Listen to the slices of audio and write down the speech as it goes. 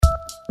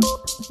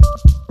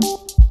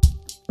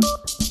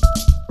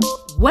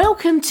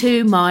Welcome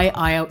to my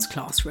IELTS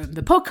Classroom,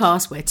 the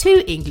podcast where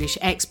two English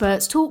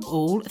experts talk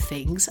all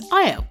things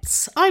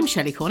IELTS. I'm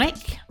Shelley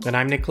Cornick. And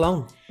I'm Nick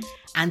Long.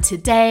 And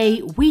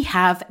today we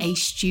have a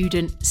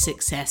student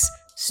success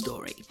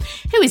story.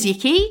 Who is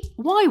Yiki?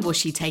 Why was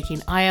she taking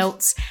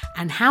IELTS?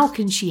 And how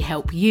can she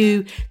help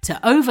you to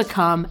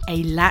overcome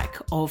a lack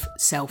of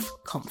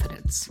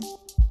self-confidence?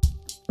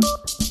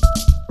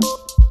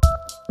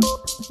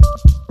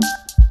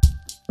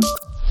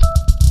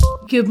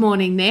 Good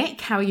morning, Nick.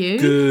 How are you?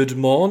 Good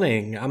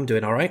morning. I'm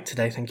doing all right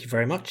today. Thank you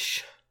very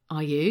much.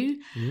 Are you?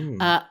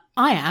 I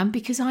am,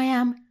 because I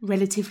am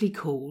relatively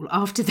cool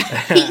after the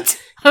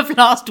heat of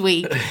last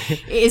week.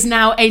 It is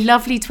now a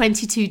lovely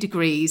 22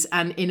 degrees,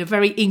 and in a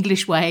very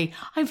English way,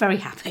 I'm very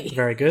happy.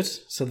 Very good.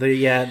 So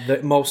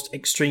the most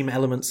extreme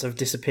elements have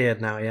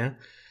disappeared now, yeah?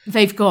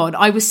 They've gone.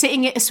 I was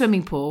sitting at a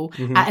swimming pool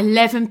at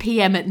 11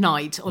 p.m. at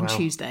night on Wow.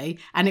 Tuesday,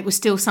 and it was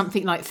still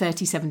something like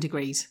 37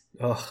 degrees.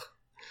 Ugh.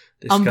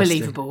 Disgusting.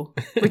 Unbelievable.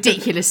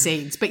 Ridiculous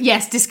scenes. But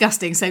yes,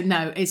 disgusting. So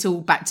no, it's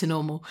all back to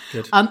normal.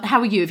 Good.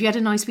 How are you? Have you had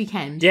a nice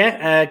weekend?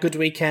 Yeah, good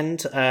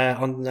weekend.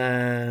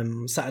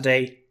 On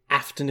Saturday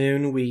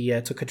afternoon,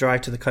 we took a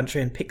drive to the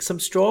country and picked some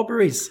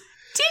strawberries,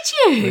 Did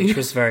you? which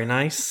was very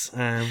nice.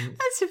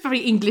 That's a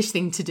very English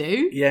thing to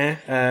do. Yeah,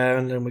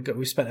 and then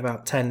we spent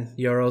about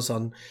 €10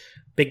 on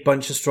big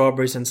bunch of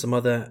strawberries and some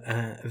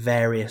other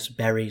various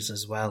berries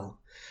as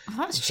well. Oh,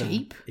 that's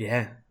cheap.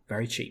 Yeah,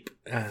 very cheap.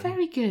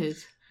 Very good.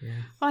 Yeah.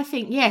 Well, I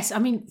think, yes. I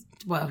mean,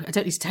 well, I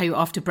don't need to tell you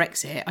after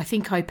Brexit, I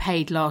think I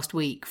paid last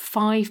week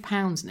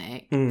 £5,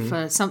 Nick,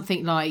 for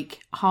something like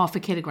half a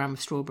kilogram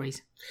of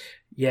strawberries.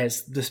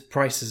 Yes, the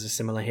prices are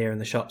similar here in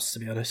the shops, to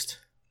be honest.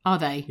 Are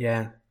they?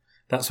 Yeah,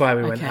 that's why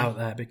we went Okay. out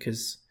there,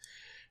 because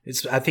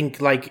it's. I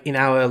think like in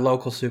our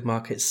local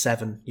supermarket, it's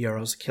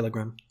 €7 a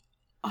kilogram.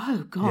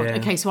 Oh, God. Yeah.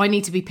 Okay, so I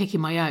need to be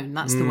picking my own.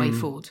 That's the way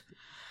forward.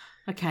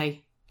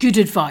 Okay, good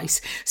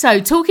advice.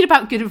 So, talking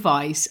about good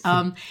advice,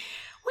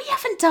 we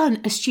haven't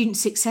done a student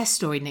success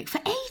story, Nick,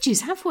 for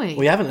ages, have we?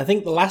 We haven't. I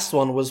think the last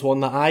one was one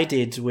that I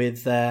did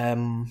with. I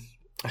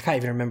can't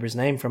even remember his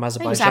name from It was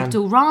Azerbaijan.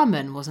 Abdul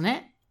Rahman, wasn't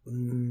it?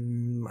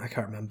 I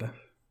can't remember.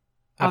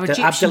 Our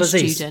Egyptian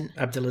student.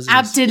 Abdulaziz.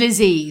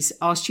 Abdulaziz,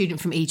 our student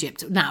from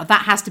Egypt. Now,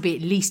 that has to be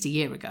at least a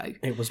year ago.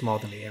 It was more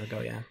than a year ago.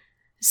 Yeah.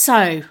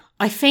 So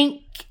I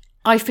think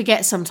I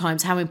forget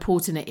sometimes how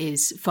important it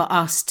is for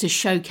us to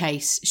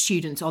showcase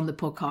students on the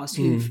podcast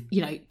who've,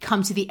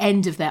 come to the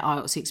end of their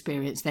IELTS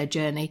experience, their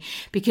journey,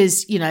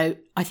 because,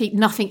 I think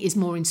nothing is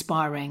more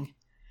inspiring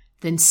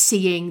than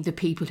seeing the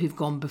people who've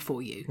gone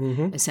before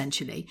you,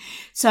 essentially.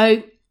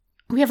 So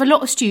we have a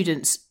lot of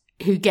students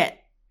who get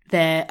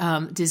their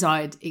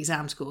desired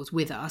exam scores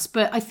with us.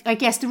 But I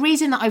guess the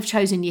reason that I've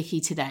chosen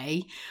Yiki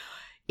today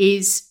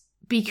is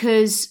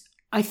because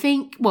I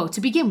think, well, to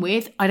begin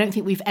with, I don't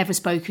think we've ever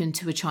spoken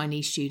to a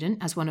Chinese student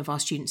as one of our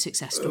student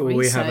success stories.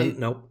 We haven't.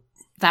 Nope.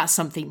 That's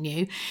something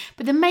new.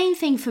 But the main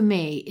thing for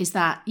me is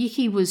that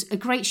Yiki was a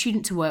great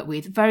student to work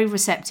with, very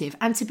receptive.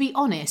 And to be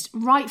honest,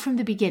 right from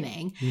the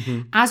beginning,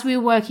 as we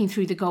were working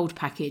through the gold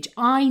package,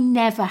 I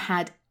never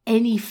had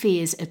any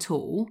fears at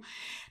all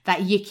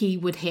that Yiki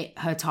would hit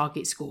her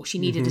target score. She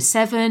needed a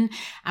 7.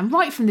 And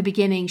right from the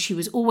beginning, she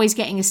was always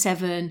getting a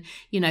 7.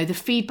 The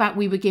feedback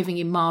we were giving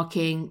in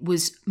marking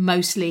was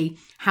mostly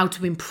how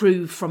to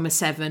improve from a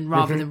 7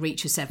 rather than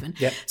reach a 7.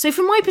 Yep. So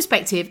from my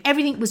perspective,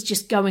 everything was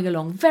just going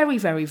along very,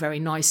 very, very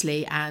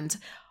nicely. And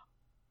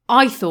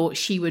I thought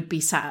she would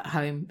be sat at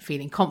home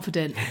feeling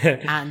confident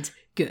and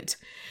good.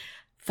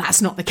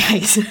 That's not the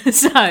case.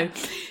 So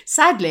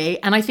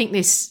sadly, and I think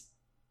this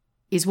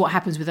is what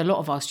happens with a lot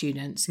of our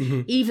students,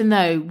 even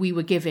though we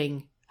were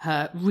giving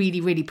her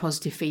really, really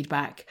positive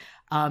feedback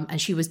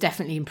and she was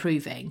definitely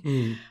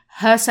improving,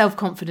 her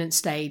self-confidence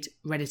stayed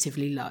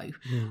relatively low.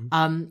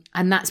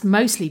 And that's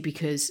mostly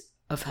because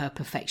of her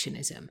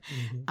perfectionism.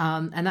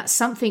 And that's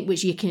something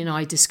which Yiki and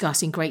I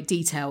discuss in great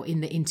detail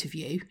in the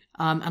interview.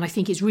 And I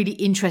think it's really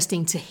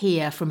interesting to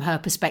hear from her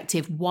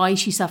perspective why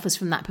she suffers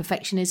from that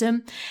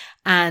perfectionism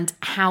and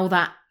how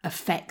that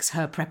affects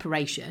her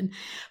preparation.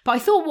 But I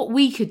thought what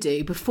we could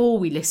do before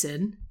we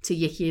listen to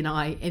Yiki and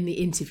I in the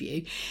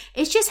interview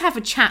is just have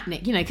a chat,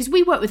 Nick, because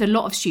we work with a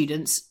lot of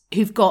students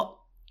who've got,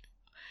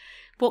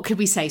 what could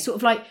we say, sort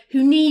of like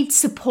who need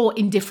support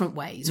in different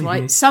ways,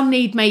 right? Some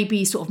need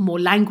maybe sort of more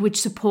language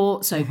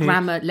support, so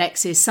grammar,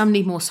 lexis. Some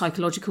need more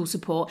psychological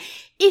support.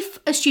 If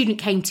a student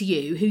came to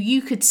you who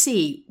you could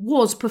see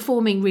was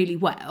performing really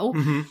well,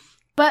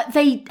 but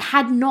they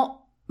had not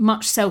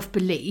much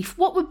self-belief,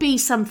 what would be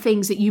some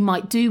things that you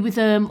might do with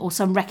them or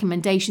some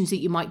recommendations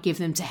that you might give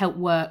them to help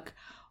work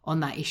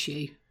on that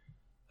issue?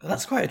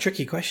 That's quite a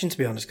tricky question, to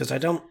be honest, because I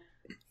don't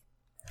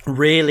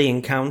really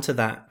encounter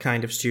that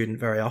kind of student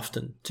very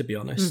often, to be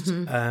honest.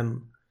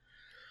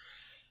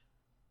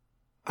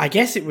 I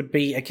guess it would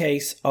be a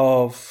case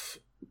of,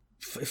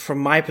 from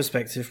my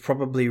perspective,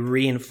 probably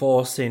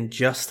reinforcing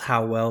just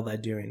how well they're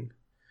doing.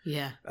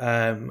 Yeah.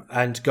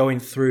 And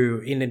going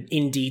through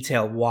in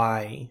detail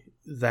why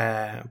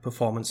their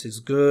performance is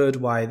good,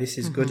 why this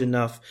is good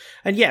enough.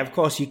 And yeah, of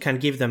course, you can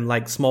give them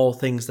like small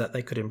things that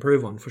they could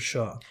improve on for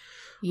sure.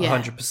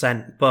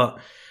 100%. But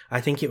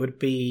I think it would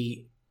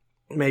be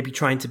maybe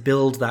trying to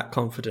build that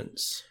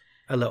confidence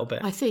a little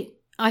bit.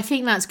 I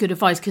think that's good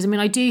advice, because I mean,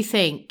 I do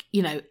think,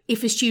 you know,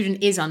 if a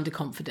student is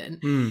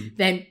underconfident,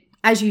 then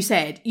as you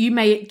said, you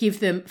may give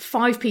them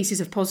 5 pieces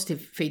of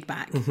positive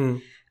feedback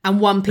and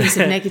 1 piece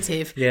of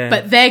negative,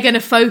 but they're going to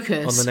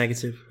focus on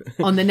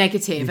the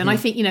negative. And I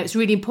think, you know, it's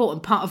really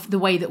important. Part of the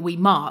way that we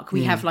mark,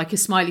 we have like a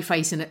smiley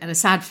face and a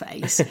sad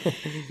face.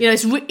 You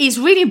know, it's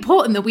really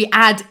important that we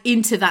add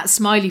into that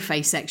smiley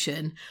face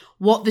section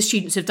what the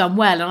students have done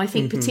well. And I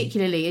think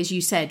particularly, as you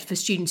said, for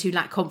students who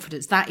lack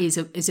confidence, that is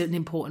an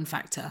important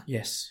factor.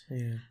 Yes.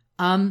 Yeah.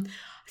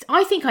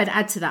 I think I'd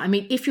add to that. I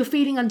mean, if you're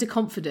feeling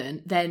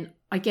underconfident, then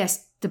I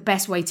guess the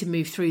best way to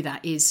move through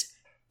that is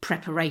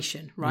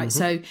preparation, right?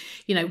 So,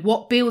 you know,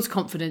 what builds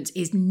confidence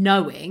is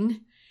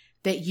knowing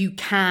that you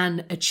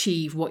can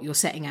achieve what you're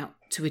setting out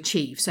to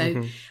achieve.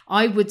 So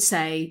I would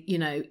say, you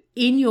know,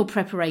 in your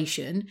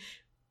preparation,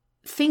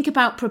 think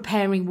about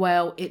preparing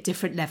well at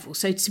different levels.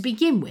 So to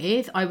begin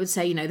with, I would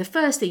say, you know, the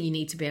first thing you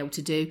need to be able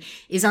to do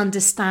is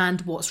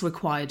understand what's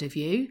required of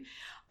you,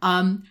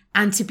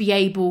 and to be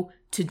able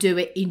to do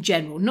it in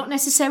general, not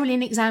necessarily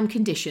in exam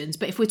conditions.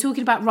 But if we're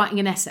talking about writing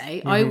an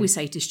essay, I always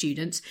say to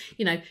students,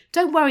 you know,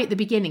 don't worry at the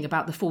beginning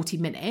about the 40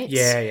 minutes.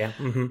 Yeah.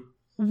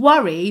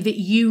 Worry that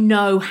you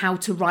know how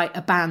to write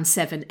a band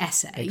 7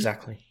 essay.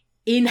 Exactly.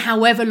 In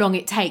however long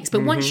it takes.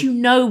 But once you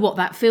know what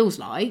that feels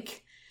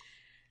like,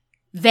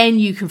 then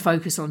you can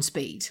focus on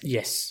speed.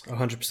 Yes,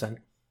 100%.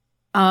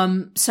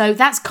 So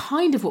that's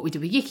kind of what we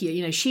did with Yiki.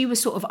 You know, she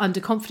was sort of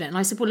underconfident, and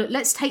I said, well, look,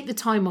 let's take the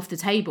time off the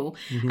table.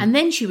 And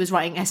then she was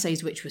writing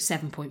essays which were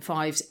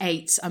 7.5s,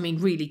 8s, I mean,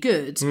 really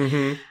good.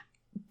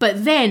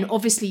 But then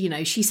obviously, you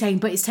know, she's saying,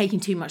 but it's taking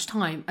too much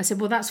time. I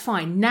said, well, that's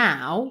fine.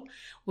 Now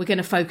we're going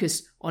to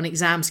focus on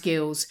exam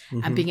skills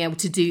and being able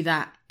to do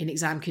that in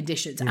exam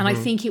conditions. And I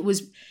think it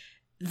was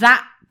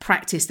that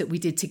practice that we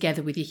did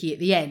together with Yiki at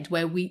the end,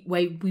 where we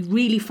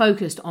really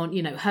focused on,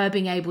 you know, her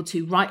being able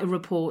to write a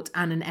report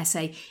and an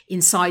essay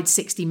inside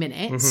 60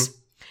 minutes,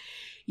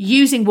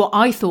 using what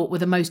I thought were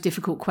the most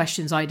difficult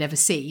questions I'd ever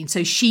seen.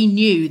 So she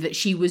knew that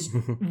she was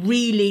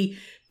really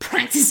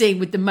practicing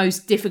with the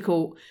most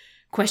difficult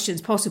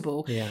questions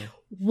possible. Yeah.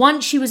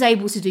 Once she was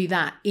able to do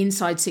that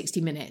inside 60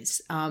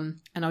 minutes,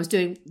 and I was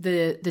doing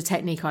the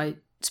technique I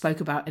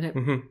spoke about in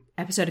an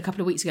episode a couple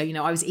of weeks ago, you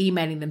know, I was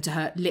emailing them to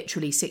her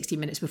literally 60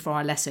 minutes before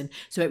our lesson.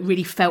 So it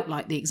really felt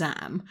like the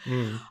exam.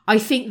 I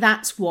think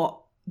that's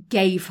what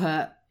gave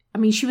her, I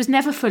mean, she was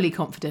never fully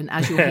confident,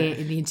 as you'll hear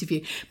in the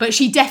interview, but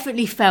she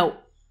definitely felt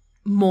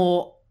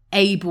more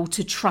able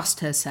to trust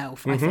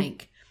herself, I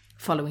think,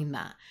 following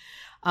that.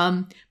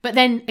 But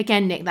then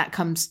again, Nick, that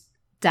comes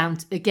down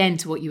again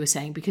to what you were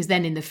saying, because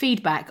then in the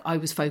feedback, I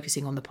was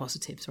focusing on the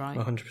positives, right?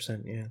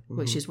 100%, yeah.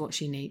 Which is what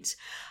she needs.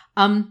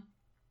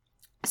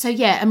 So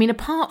yeah, I mean,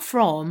 apart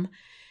from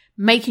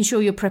making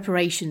sure your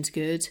preparation's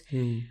good,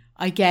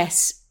 I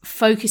guess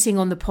focusing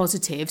on the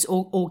positives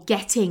or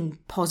getting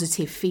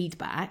positive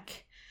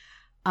feedback,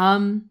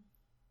 I'm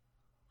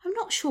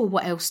not sure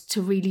what else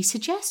to really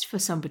suggest for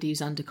somebody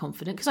who's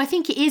underconfident, because I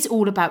think it is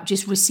all about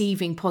just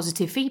receiving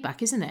positive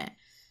feedback, isn't it?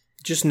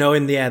 Just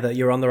knowing that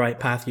you're on the right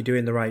path, you're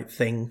doing the right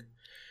thing.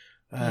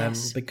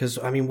 Yes. Because,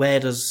 I mean,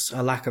 where does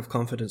a lack of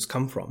confidence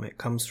come from? It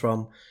comes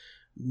from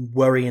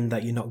worrying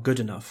that you're not good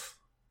enough.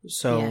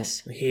 So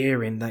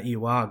hearing that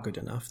you are good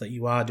enough, that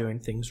you are doing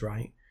things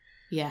right,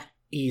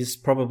 is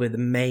probably the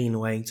main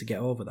way to get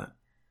over that.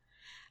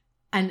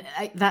 And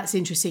that's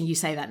interesting you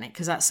say that, Nick,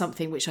 because that's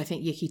something which I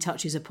think Yiki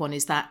touches upon,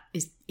 is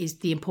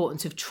the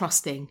importance of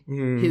trusting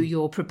who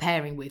you're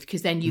preparing with,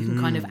 because then you can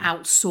kind of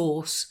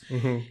outsource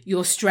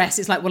your stress.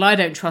 It's like, well, I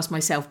don't trust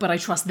myself, but I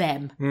trust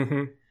them.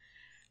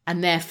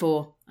 And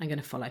therefore, I'm going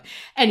to follow.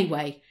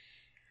 Anyway,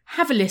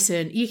 have a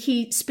listen.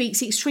 Yiki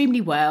speaks extremely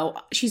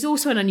well. She's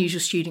also an unusual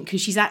student because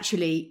she's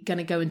actually going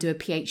to go and do a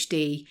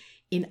PhD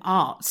in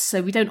arts.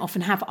 So we don't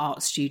often have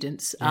art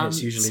students.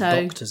 It's usually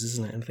doctors,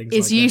 isn't it? And things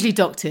it's usually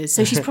doctors.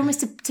 So she's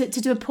promised to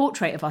do a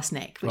portrait of us,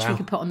 Nick, which we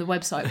can put on the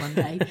website one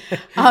day.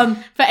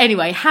 But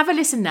anyway, have a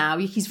listen now.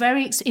 Yiki's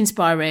very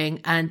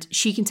inspiring, and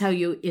she can tell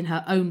you in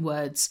her own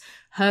words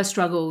her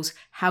struggles,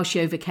 how she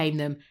overcame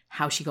them,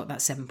 how she got that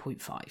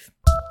 7.5.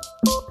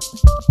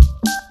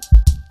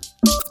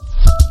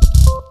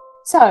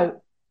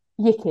 So,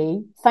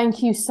 Yiki,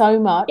 thank you so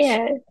much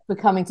for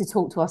coming to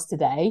talk to us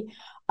today.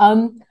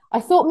 I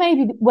thought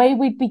maybe the way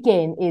we'd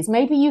begin is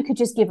maybe you could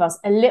just give us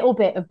a little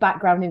bit of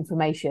background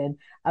information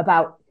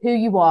about who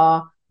you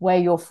are, where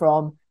you're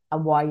from,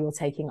 and why you're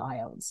taking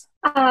IELTS.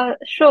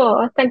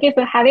 Sure. Thank you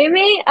for having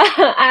me.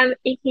 I'm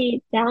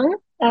Yiki Jiang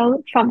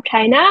from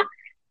China.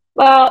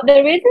 Well,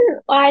 the reason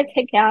why I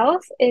take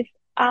IELTS is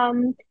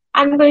I'm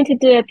going to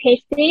do a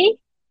PhD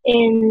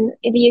in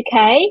the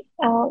UK,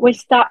 which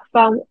start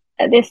from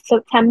this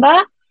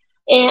September.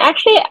 And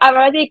actually, I've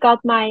already got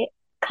my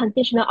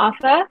conditional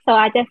offer, so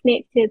I just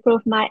need to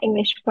prove my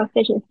English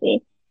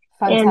proficiency.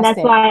 And that's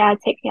why I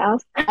take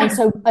IELTS.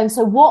 and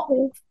so what,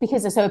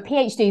 because a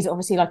PhD is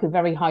obviously like a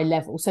very high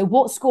level. So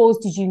what scores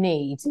did you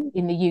need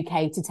in the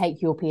UK to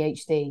take your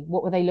PhD?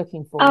 What were they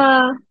looking for?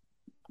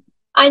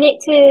 I need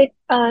to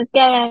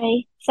get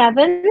a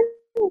 7,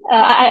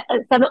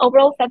 7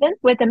 overall 7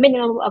 with a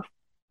minimum of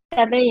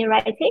 7 in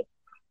writing.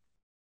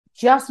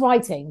 Just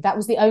writing? That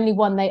was the only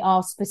one they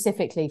asked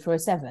specifically for a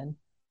 7?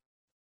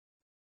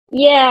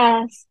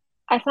 Yes.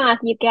 As long as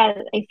you get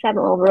a 7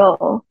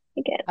 overall.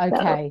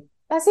 Okay.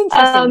 That's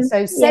interesting.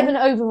 So 7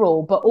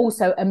 overall, but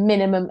also a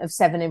minimum of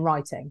 7 in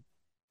writing.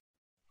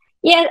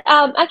 Yeah,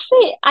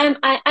 actually I'm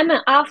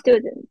an art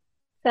student.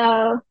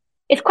 So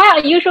it's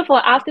quite unusual for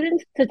art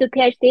students to do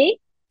PhD.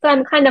 So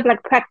I'm kind of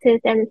like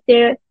practice and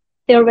theory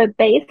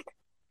based.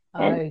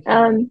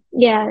 And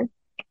yeah.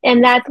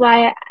 And that's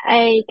why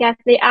I guess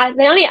they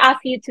only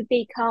ask you to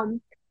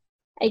become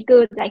a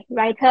good like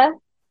writer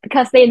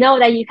because they know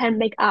that you can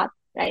make art,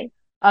 right?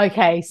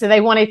 Okay, so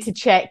they wanted to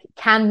check,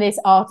 can this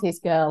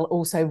artist girl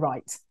also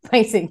write,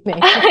 basically?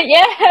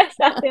 Yeah,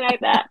 something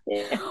like that.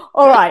 Yeah.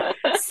 All right.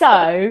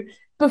 So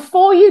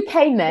before you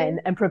came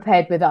then and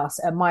prepared with us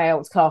at My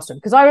IELTS Classroom,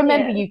 because I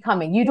remember you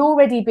coming, you'd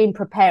already been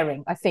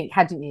preparing, I think,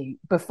 hadn't you,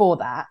 before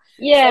that?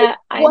 Yeah.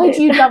 So what had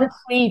you done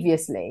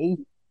previously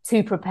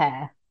to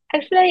prepare?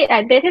 Actually,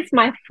 this is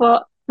my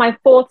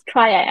fourth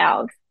try at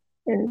IELTS.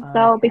 And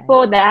so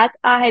before that,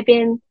 I had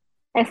been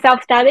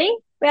self-studying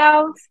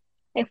IELTS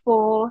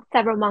for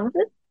several months.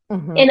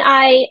 And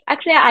I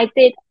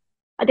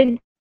did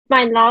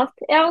my last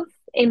IELTS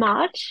in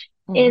March,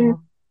 and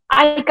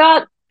I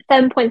got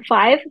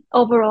 7.5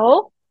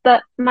 overall,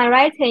 but my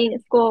writing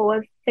score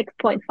was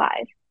 6.5,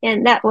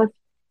 and that was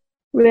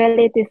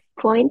really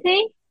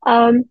disappointing.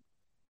 I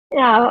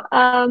kind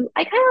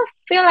of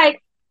feel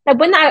like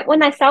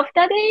when I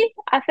self-study,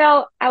 I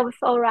felt I was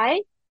all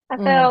right. I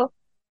felt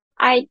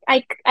I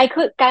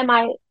could get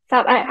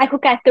I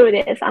could get through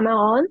this on my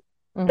own.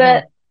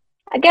 But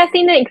I guess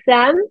in the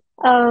exam,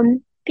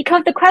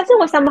 because the question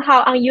was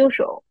somehow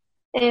unusual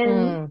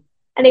and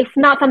it's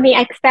not something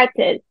I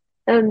expected.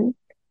 And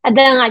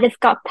then I just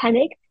got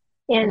panicked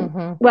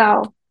and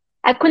well,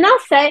 I could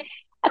not say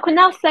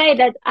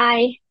that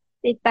I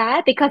did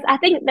bad because I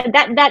think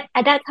that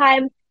at that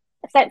time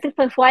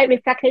 6.5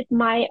 reflected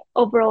my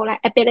overall like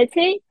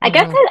ability. I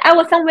guess I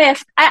was somewhere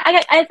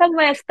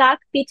stuck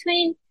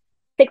between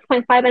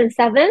 6.5 and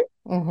 7.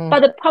 But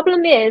the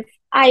problem is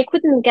I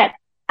couldn't get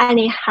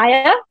any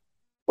higher,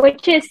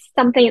 which is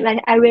something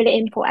that I really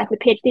aim for as a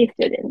PhD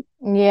student.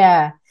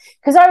 Yeah,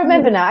 because I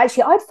remember now,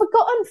 actually, I'd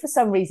forgotten for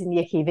some reason,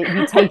 Yuki, that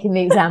you'd taken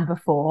the exam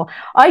before.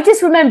 I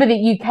just remember that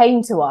you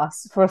came to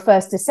us for a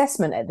first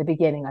assessment at the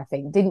beginning, I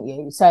think, didn't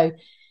you? So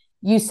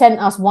you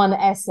sent us one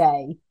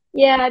essay.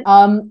 Yeah.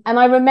 And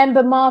I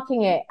remember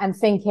marking it and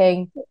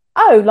thinking,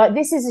 oh, like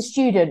this is a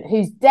student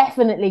who's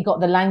definitely got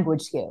the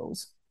language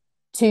skills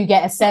to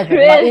get a 7.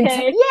 Really?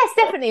 Yes,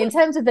 definitely. In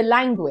terms of the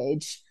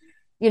language,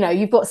 you know,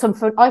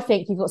 I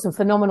think you've got some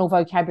phenomenal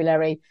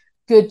vocabulary,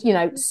 good, you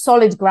know,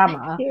 solid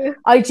grammar.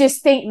 I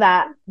just think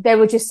that there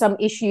were just some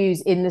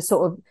issues in the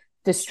sort of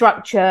the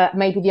structure,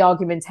 maybe the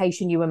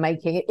argumentation you were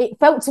making. It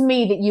felt to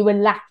me that you were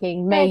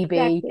lacking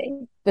maybe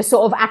the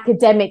sort of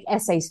academic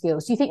essay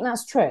skills. Do you think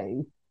that's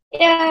true?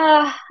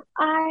 Yeah,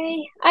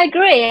 I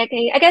agree.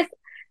 Okay. I guess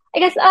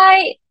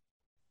I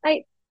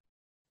like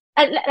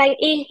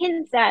it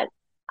hints that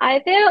I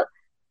feel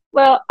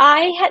well.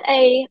 I had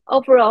a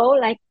overall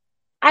like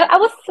I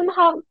was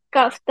somehow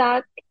got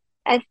stuck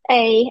at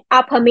a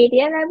upper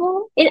intermediate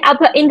level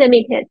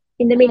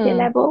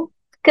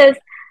because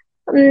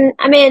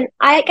I mean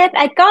I guess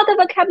I got the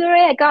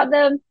vocabulary, I got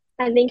the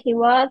linking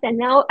words, and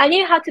now I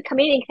knew how to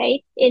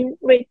communicate in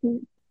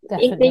written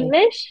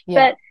English.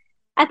 Yeah. But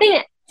I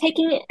think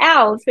taking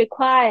IELTS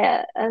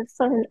require a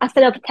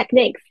set of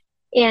techniques,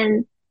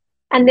 and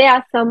there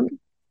are some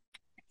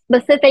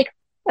specific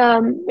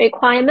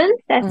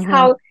requirements. That's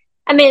how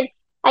I mean.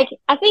 Like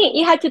I think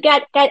you have to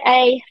get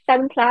a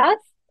 7+.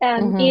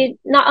 You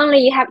not only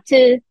you have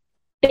to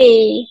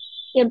be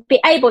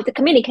able to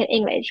communicate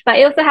English, but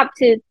you also have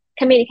to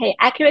communicate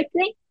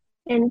accurately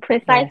and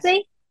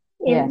precisely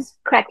and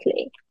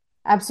correctly.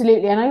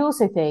 Absolutely, and I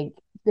also think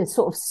the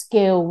sort of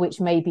skill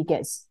which maybe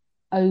gets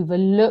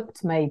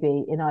overlooked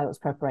maybe in IELTS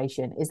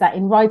preparation is that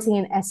in writing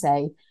an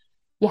essay,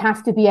 you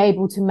have to be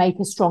able to make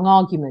a strong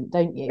argument,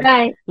 don't you?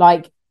 Right.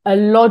 Like a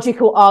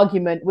logical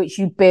argument which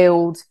you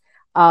build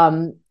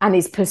and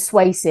is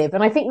persuasive.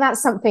 And I think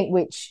that's something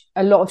which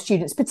a lot of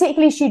students,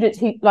 particularly students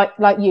who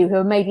like you, who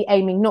are maybe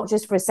aiming not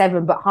just for a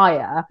 7 but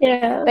higher,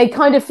 they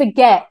kind of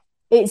forget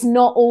it's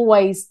not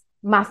always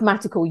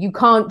mathematical. You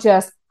can't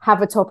just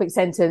have a topic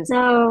sentence,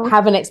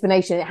 have an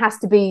explanation. It has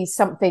to be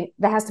something,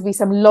 there has to be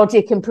some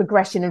logic and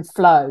progression and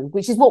flow,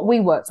 which is what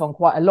we worked on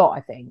quite a lot, I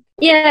think.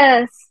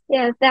 Yes,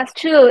 that's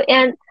true.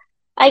 And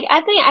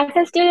I think as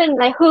a student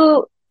like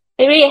who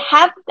really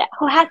has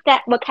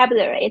that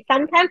vocabulary,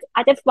 sometimes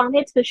I just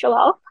wanted to show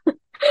off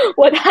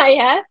what I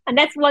have, and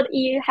that's what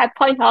you have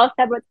pointed out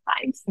several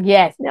times.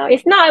 Yes. No,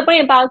 it's not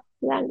only about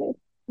language.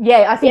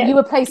 Yeah, I think you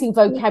were placing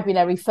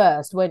vocabulary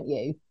first, weren't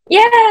you?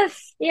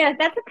 Yes, yeah,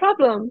 that's a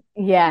problem.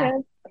 Yeah.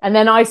 And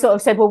then I sort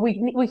of said, well, we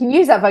can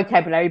use that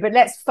vocabulary, but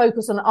let's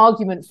focus on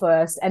argument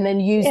first and then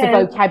use the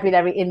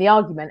vocabulary in the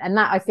argument. And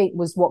that, I think,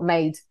 was what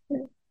made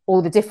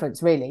all the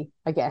difference, really,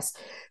 I guess.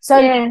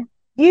 So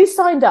you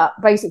signed up,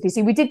 basically.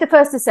 See, we did the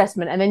first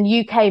assessment and then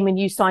you came and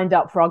you signed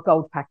up for our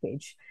gold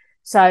package.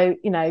 So,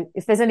 you know,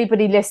 if there's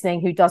anybody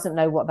listening who doesn't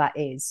know what that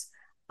is,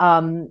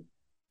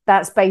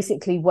 that's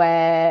basically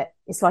where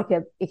it's like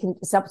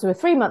it's up to a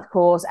 3-month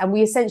course. And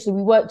we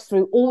worked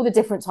through all the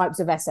different types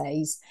of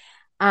essays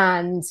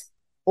and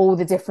all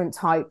the different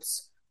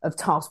types of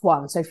task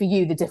 1. So for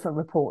you, the different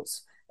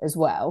reports as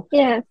well.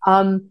 Yeah.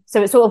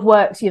 So it sort of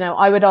worked, you know,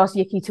 I would ask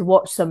Yiqi to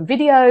watch some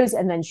videos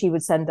and then she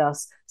would send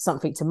us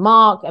something to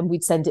mark and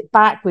we'd send it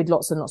back with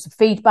lots and lots of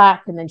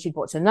feedback. And then she'd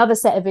watch another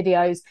set of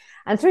videos.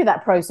 And through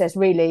that process,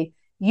 really,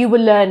 you were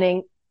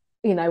learning,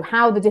 you know,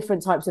 how the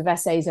different types of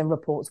essays and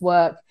reports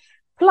work.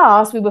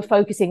 Plus, we were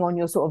focusing on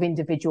your sort of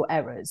individual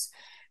errors.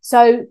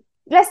 So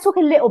let's talk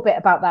a little bit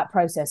about that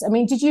process. I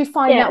mean, did you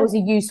find that was a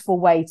useful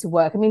way to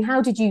work? I mean,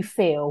 how did you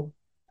feel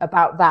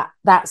about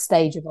that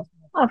stage of it?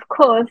 Of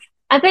course.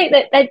 I think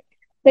that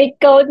the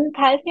golden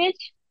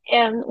package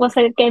was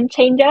a game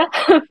changer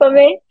for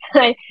me.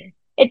 Like,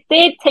 it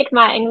did take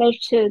my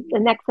English to the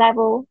next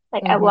level,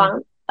 like I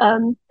want.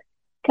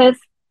 Because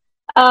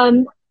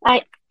I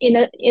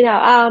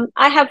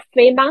have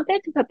 3 months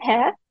to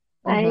prepare.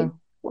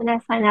 When I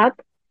sign up,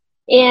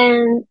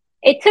 and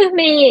it took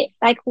me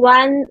like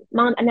 1.5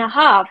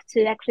 months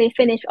to actually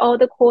finish all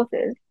the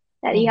courses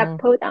that you have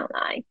put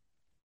online,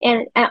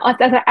 and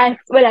as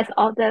well as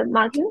all the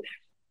modules.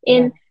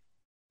 And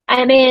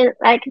I mean,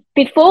 like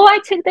before I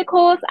took the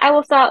course, I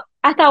thought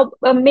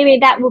well, maybe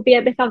that would be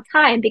a bit of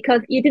time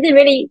because you didn't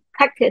really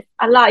practice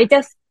a lot. You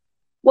just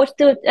watch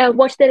the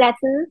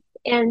lessons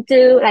and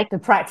do like the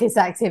practice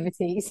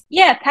activities.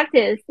 Yeah,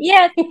 practice.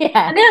 Yes,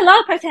 and then a lot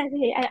of practice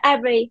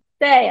every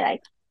day.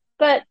 Like,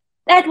 but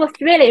that was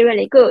really,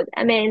 really good.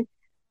 I mean,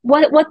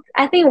 what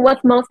I think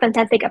what's most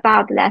fantastic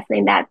about the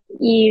lesson that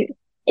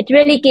it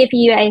really gives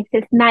you a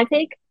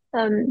systematic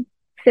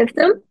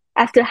system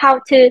as to how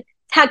to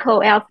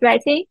tackle IELTS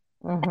writing,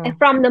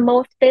 from the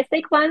most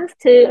basic ones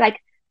to like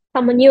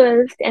some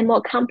nuanced and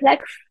more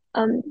complex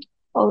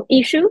or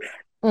issues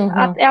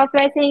of IELTS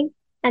writing,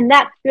 and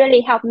that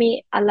really helped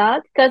me a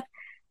lot because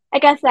I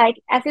guess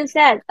like as you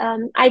said,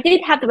 I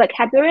did have the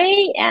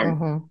vocabulary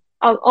and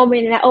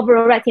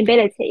overall writing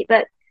ability,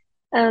 but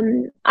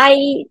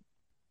I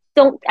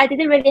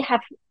didn't really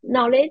have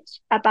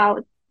knowledge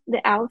about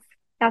the IELTS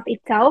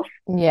itself.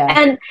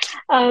 And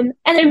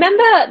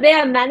remember, there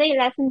are many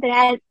lessons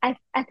that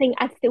I think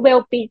I still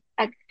will be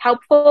like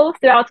helpful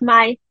throughout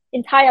my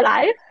entire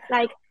life.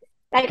 Like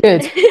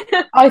good.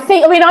 I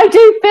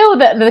do feel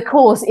that the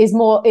course is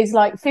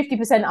like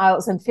 50%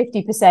 IELTS and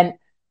 50%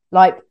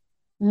 like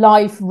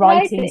life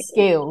writing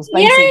skills.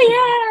 Basically.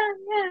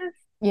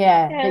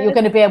 That you're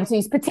going to be able to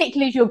use,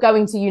 particularly as you're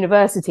going to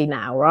university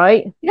now,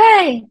 right?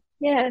 Right.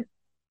 Yeah.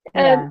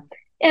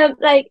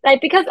 Like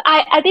because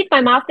I did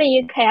my master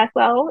in UK as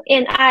well,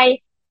 and I,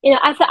 you know,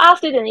 as an art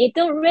student, you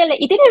didn't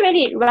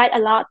really write a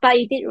lot, but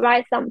you did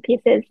write some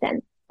pieces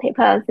and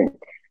papers.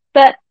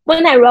 But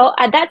when I wrote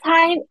at that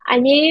time, I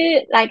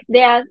knew like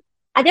I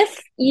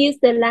just used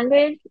the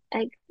language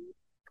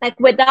like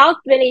without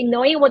really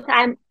knowing what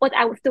I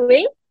was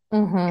doing,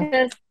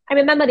 because I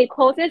remember the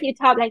courses you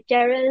taught like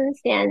gerunds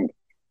and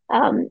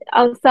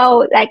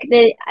also like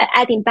the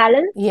adding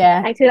balance,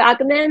 like to the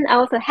argument,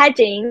 also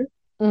hedging,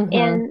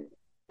 and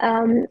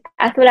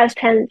as well as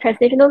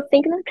transition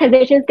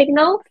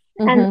signals,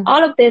 and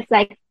all of these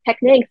like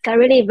techniques are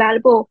really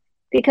valuable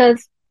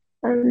because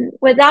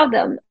without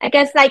them, I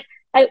guess like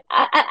I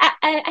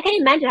can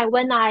imagine like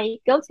when I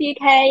go to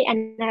UK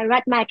and I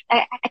write my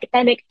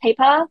academic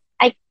paper,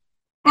 I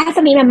have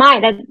something in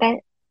my mind that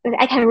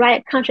I can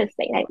write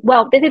consciously, like,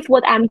 well, this is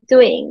what I'm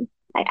doing,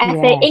 like as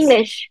an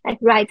English like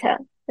writer.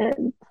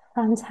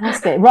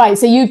 Fantastic. Right.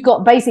 So you've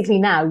got a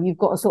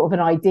sort of an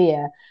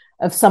idea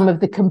of some of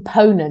the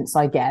components,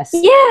 I guess,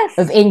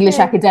 of English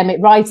academic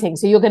writing.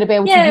 So you're going to be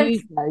able to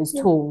use those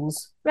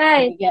tools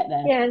when you get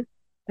there. Yes.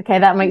 Okay,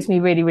 that makes me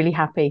really, really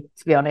happy,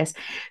 to be honest.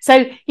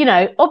 So, you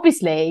know,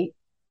 obviously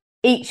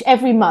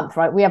every month,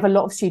 right, we have a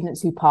lot of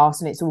students who pass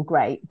and it's all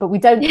great, but we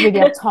don't really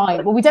have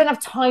time. Well, we don't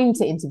have time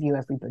to interview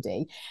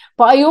everybody.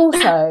 But I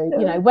also,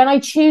 you know, when I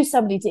choose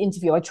somebody to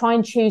interview, I try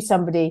and choose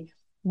somebody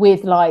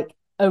with like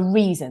a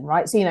reason,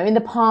 right? So, you know, in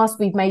the past,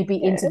 we've maybe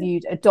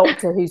interviewed a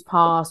doctor who's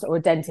passed or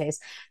a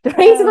dentist. The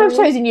reason I've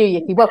chosen you,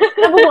 Yiqi, well,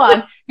 number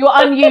one, you're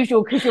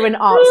unusual because you're an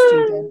art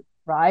student,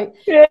 right?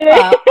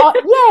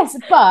 Yes,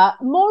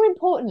 but more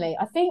importantly,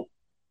 I think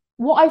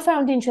what I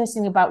found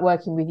interesting about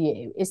working with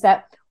you is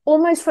that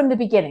almost from the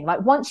beginning,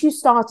 like once you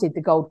started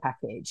the gold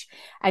package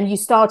and you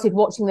started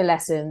watching the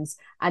lessons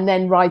and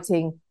then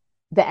writing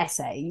the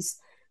essays,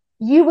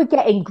 you were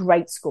getting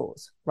great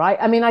scores, right?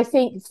 I mean, I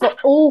think for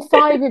all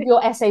 5 of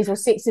your essays or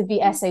 6 of the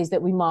essays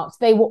that we marked,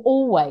 they were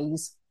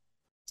always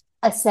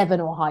a 7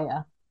 or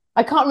higher.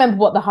 I can't remember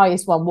what the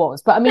highest one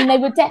was, but I mean, they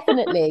were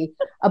definitely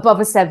above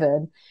a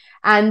 7.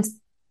 And,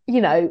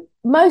 you know,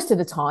 most of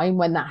the time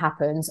when that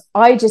happens,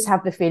 I just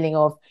have the feeling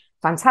of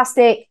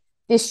fantastic.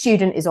 This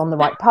student is on the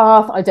right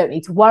path. I don't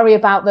need to worry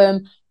about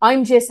them.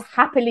 I'm just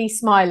happily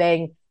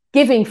smiling,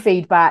 giving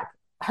feedback,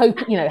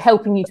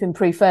 helping you to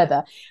improve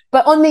further.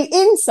 But on the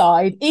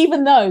inside,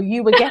 even though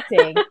you were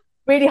getting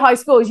really high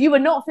scores, you were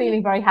not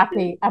feeling very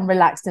happy and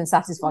relaxed and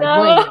satisfied.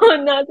 No,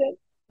 not it.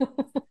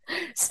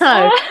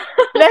 So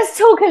let's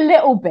talk a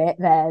little bit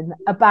then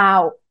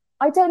about,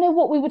 I don't know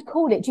what we would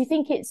call it. Do you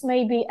think it's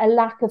maybe a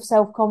lack of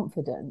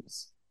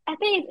self-confidence? I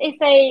think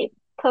it's a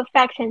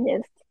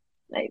perfectionist,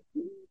 like,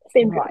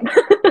 syndrome.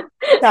 Right.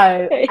 So,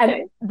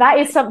 and that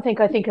is something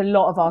I think a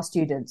lot of our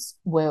students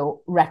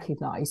will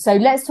recognize. So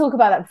let's talk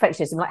about that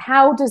perfectionism. Like,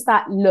 how does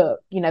that look?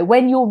 You know,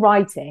 when you're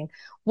writing,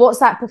 what's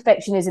that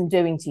perfectionism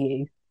doing to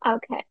you?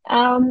 Okay.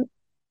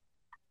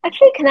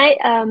 Actually, can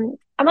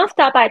I want to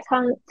start by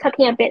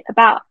talking a bit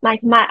about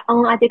like my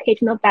own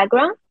educational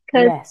background,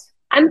 because Yes.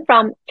 I'm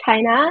from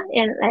China,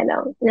 and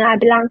I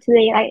belong to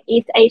the like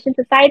East Asian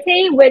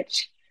society,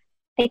 which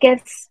I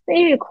guess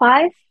they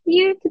requires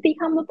you to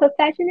become a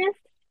perfectionist,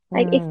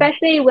 like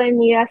especially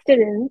when you're a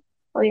student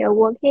or you're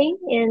working.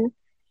 And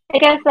I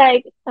guess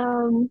like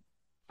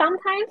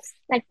sometimes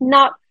like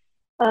not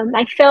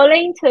like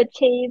failing to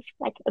achieve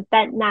like a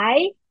bad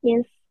night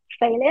means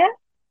failure.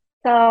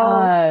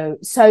 So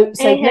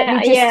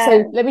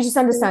let me just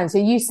understand. So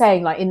you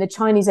saying like in the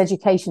Chinese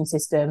education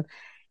system,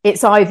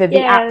 it's either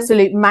the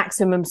absolute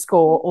maximum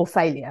score or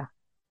failure.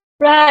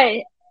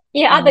 Right.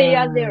 Yeah, either you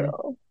are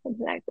zero,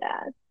 something like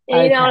that.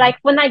 And, you know, like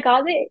when I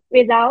got the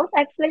results,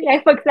 actually,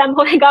 like for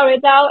example, I got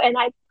result and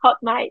I taught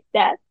my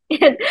dad,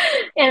 and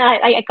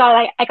I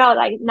got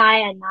like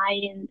 9 and 9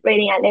 in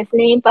reading and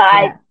listening, but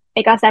I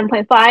got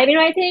 7.5 in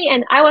writing,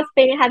 and I was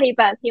feeling happy.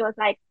 But he was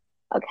like,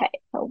 "Okay,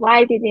 so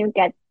why didn't you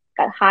get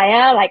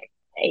higher, like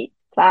 8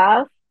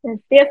 plus?" And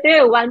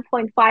still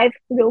 1.5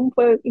 room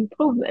for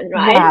improvement,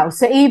 right? Wow.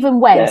 So even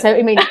when, so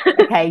I mean,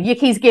 okay,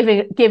 Yuki's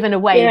given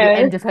away the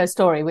end of her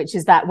story, which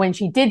is that when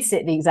she did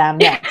sit the exam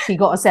next, she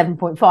got a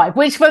 7.5,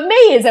 which for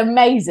me is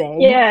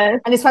amazing. Yeah.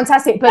 And it's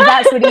fantastic. But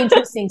that's really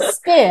interesting.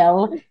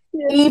 Still,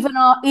 even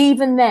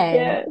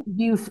then,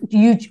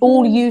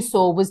 all you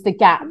saw was the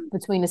gap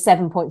between a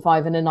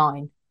 7.5 and a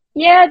 9.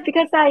 Yeah,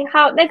 because like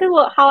how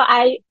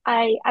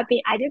I've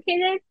been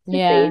educated to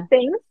see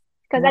things.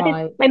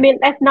 Because I mean,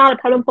 that's not a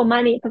problem for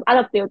many from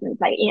other students,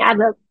 like in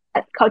other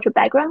cultural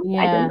backgrounds.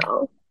 I don't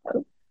know.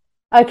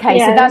 Okay,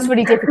 so that's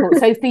really difficult.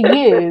 So for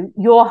you,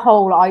 your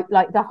whole,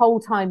 like the whole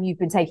time you've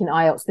been taking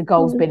IELTS, the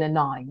goal's been a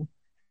 9.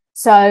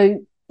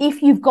 So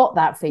if you've got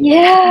that figure,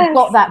 if you've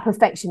got that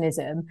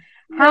perfectionism,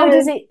 how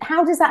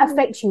does that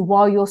affect you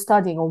while you're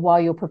studying or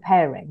while you're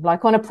preparing?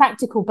 Like on a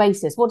practical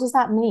basis, what does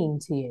that mean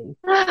to you?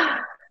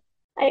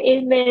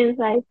 It means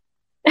like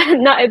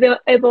not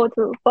able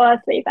to fall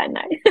asleep at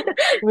night.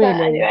 Really?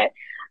 Anyway,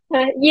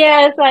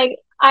 it's like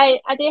I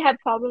did have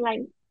problem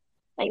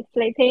like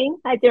sleeping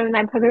like during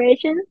my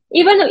preparation.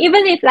 Even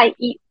if like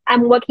I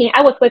was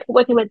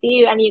working with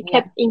you and you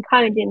kept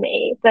encouraging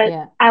me, but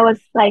I was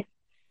like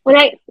when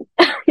I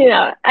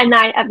at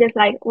night I'm just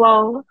like,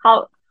 well,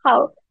 how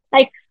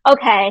like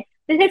okay,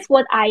 this is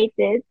what I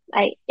did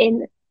like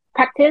in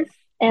practice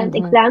and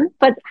exam,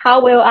 but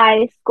how will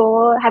I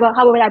score? How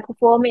will I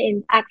perform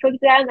in actual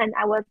exam? And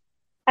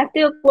I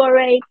still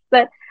worried,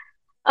 but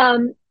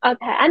okay.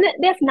 And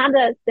there's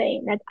another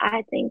thing that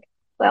I think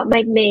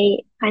made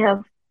me kind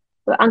of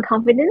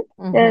unconfident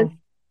is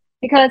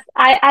because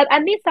I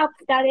missed out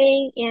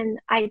studying and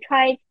I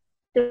tried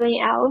doing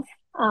else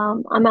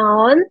on my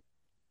own,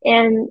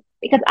 and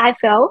because I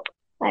felt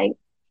like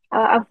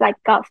I was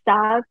like got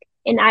stuck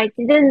and I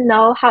didn't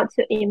know how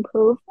to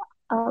improve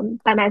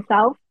by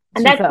myself,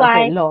 and that's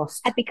why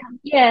I become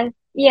I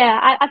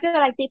feel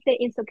like deeply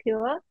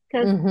insecure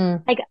because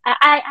like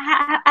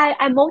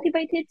I'm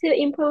motivated to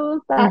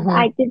improve, but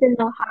I didn't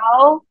know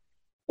how,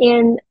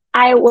 and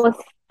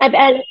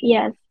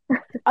yes.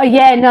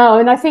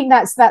 And I think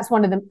that's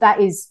one of them.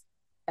 That is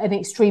an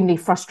extremely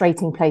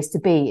frustrating place to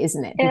be,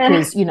 isn't it?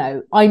 Because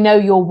I know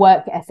your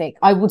work ethic.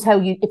 I will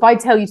tell you, if I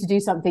tell you to do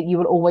something, you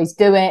will always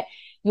do it.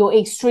 You're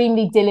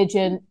extremely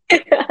diligent,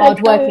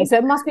 hardworking. So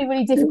it must be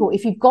really difficult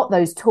if you've got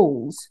those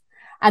tools.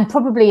 And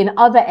probably in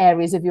other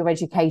areas of your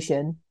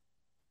education,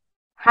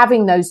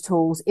 having those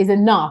tools is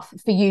enough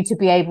for you to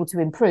be able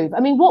to improve. I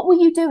mean, what were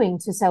you doing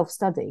to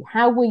self-study?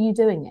 How were you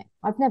doing it?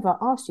 I've never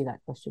asked you that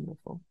question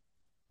before.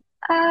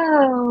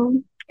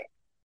 Oh,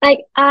 like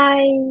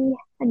I've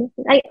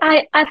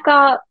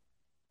got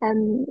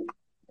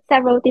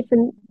several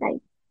different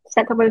like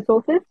set of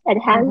resources at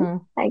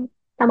hand. Like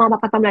some are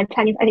from like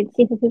Chinese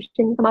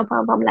institutions, some are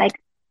from like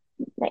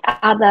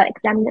other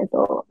examiners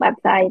or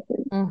websites.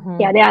 And,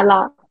 there are a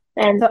lot.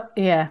 And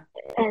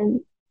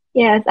and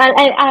yes,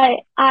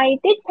 I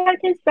did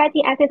practice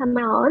writing essays on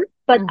my own,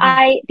 but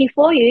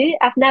before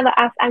I've never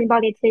asked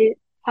anybody to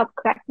help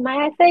correct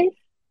my essays.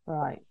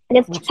 Right. I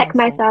just check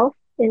myself.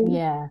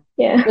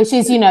 Which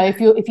is,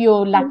 if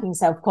you're lacking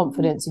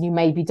self-confidence and you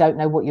maybe don't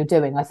know what you're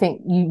doing, I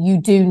think you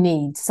do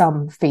need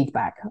some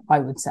feedback, I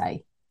would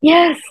say.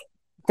 Yes.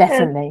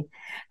 Definitely.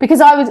 Because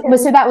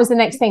so that was the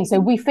next thing. So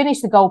we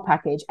finished the gold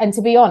package. And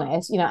to be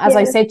honest, as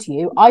I said to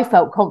you, I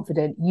felt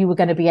confident you were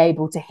going to be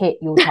able to hit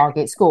your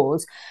target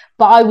scores.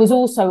 But I was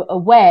also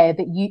aware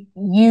that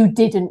you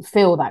didn't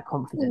feel that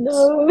confidence.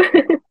 No.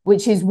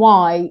 Which is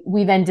why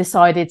we then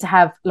decided to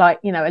have a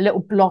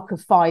little block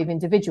of 5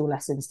 individual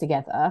lessons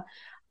together.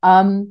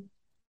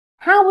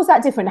 How was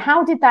that different?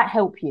 How did that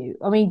help you?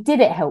 I mean, did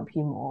it help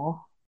you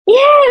more?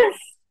 Yes,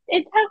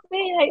 it helped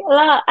me a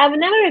lot. I've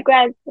never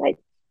regret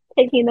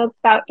taking notes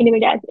about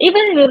individual lessons,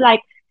 even if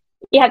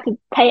you have to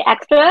pay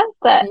extra.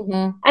 But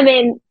I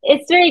mean,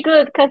 it's really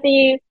good because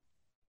you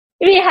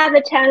really have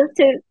the chance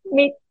to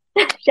meet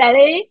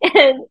Shelly,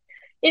 and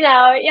you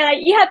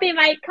have been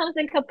my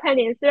constant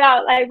companion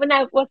throughout. When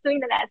I was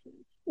doing the lessons.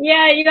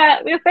 Yeah,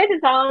 your faces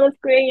are on the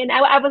screen, and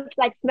I was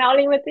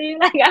smiling with you.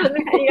 I was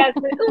looking at you guys.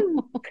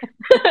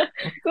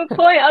 Good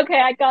point. Okay,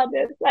 I got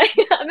this. When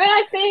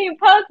I see you in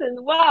person,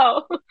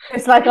 wow.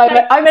 It's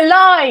I'm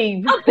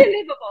alive.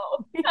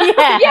 Unbelievable.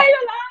 Yeah. Yeah,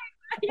 you're alive.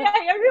 Yeah,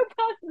 you're a real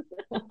person.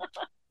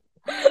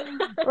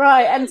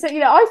 Right. And so,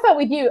 I felt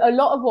with you, a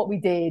lot of what we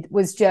did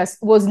was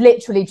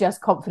literally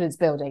just confidence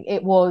building.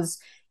 It was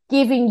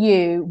giving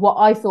you what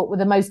I thought were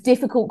the most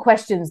difficult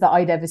questions that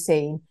I'd ever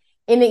seen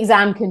in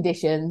exam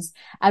conditions.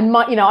 And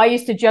I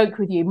used to joke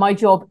with you, my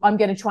job, I'm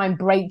going to try and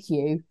break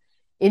you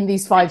in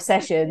these 5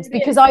 sessions,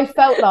 because I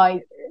felt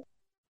like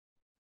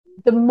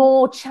the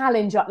more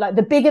challenge,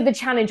 the bigger the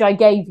challenge I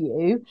gave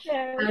you,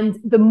 and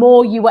the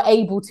more you were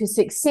able to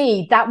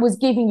succeed, that was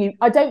giving you,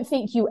 I don't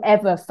think you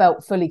ever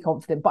felt fully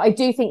confident, but I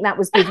do think that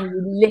was giving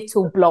you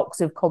little blocks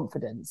of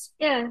confidence.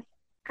 Yeah.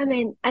 I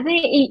mean, I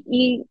think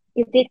you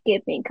did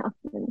give me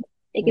confidence.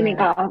 You gave me a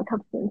lot of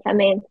confidence. I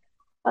mean,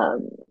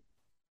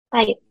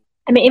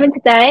 even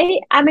today,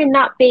 I may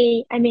not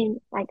be, I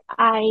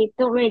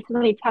don't really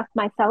totally trust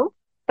myself,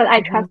 but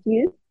I trust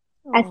you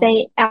as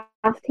a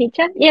art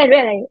teacher. Yeah,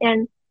 really.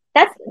 And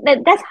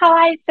that's how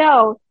I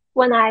felt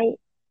when I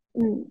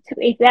took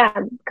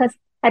exam, because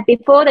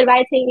before the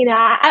writing,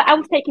 I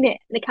was taking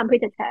the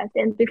computer test,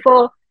 and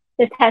before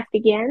the test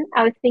began,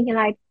 I was thinking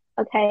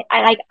okay,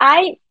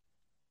 I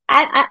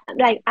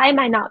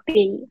might not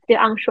be still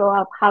unsure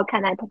of how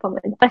can I perform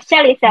it. But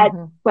Shelly said,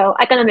 well,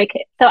 I'm going to make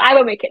it. So I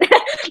will make it.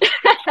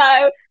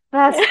 So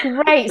that's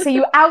great. So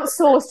you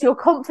outsourced your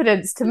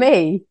confidence to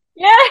me.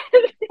 Yeah.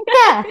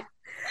 Yeah.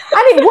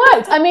 And it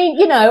worked. I mean,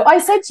 I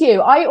said to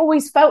you, I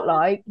always felt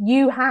like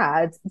you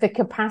had the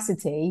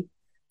capacity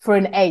for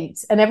an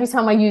 8. And every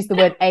time I used the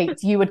word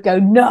 8, you would go,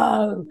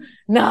 no.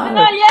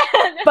 Yeah.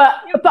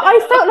 But I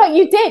felt like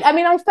you did. I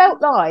mean, I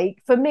felt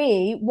like for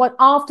me,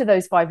 after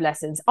those 5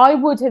 lessons, I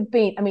would have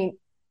been,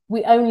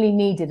 we only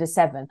needed a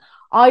 7.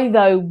 I,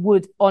 though,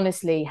 would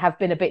honestly have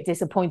been a bit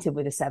disappointed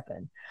with a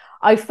 7.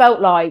 I felt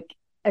like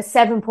a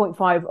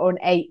 7.5 or an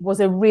 8 was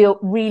a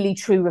really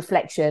true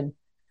reflection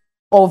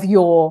of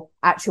your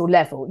actual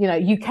level.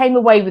 You came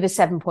away with a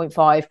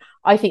 7.5.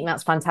 I think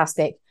that's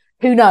fantastic.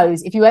 Who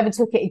knows? If you ever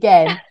took it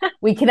again,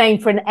 we can aim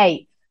for an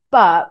 8.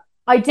 But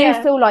I do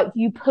feel like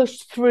you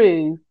pushed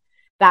through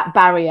that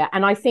barrier.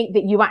 And I think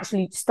that you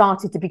actually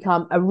started to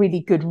become a really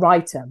good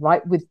writer,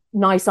 right? With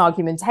nice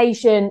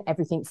argumentation,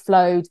 everything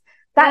flowed.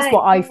 That's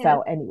what I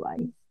felt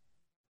anyway.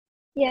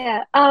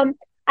 Yeah.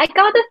 I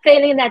got the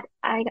feeling that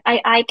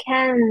I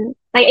can,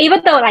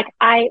 even though when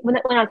I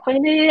was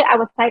talking to you, I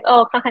was like,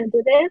 oh, how can I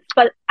do this?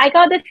 But I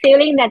got the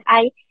feeling that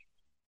I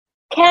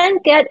can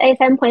get a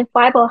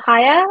 7.5 or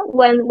higher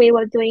when we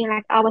were doing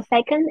our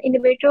second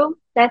individual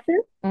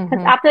lesson.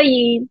 Because after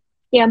you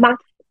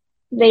marked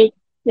the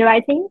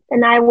writing,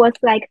 and I was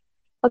like,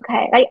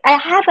 okay, I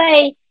have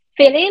a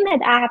feeling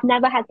that I have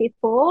never had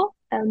before,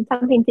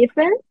 something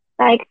different.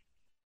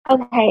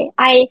 Okay,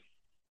 my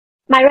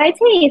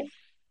writing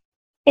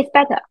is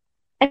better.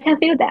 I can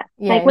feel that.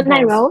 When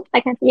I wrote, I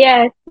can,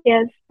 yes.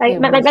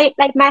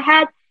 My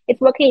head is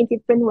working in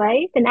different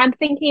ways, and I'm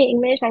thinking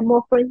English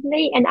more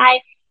fluently, and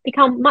I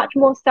become much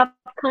more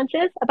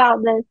self-conscious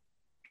about the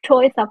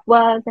choice of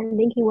words and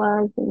linking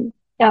words, and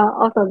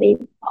also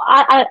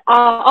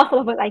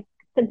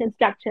sentence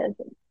structures.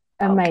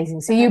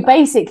 Amazing. So you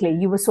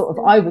were sort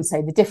of, I would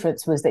say the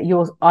difference was that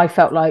I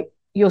felt like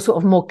you're sort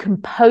of more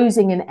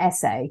composing an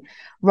essay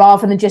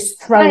rather than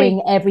just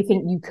throwing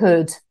everything you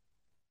could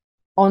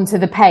onto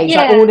the page,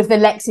 all of the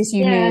lexis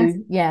you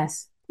knew.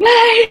 Yes.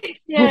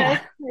 Yeah,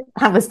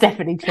 that was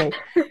definitely true.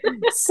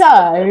 So,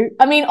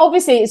 I mean,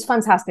 obviously it's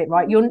fantastic,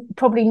 right? You're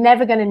probably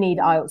never going to need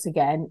IELTS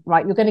again,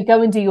 right? You're going to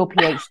go and do your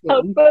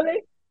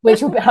PhD,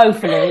 which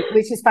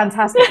is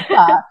fantastic.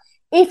 But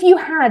if you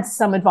had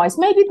some advice,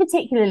 maybe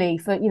particularly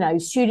for,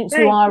 students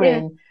who are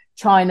in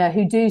China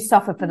who do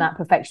suffer from that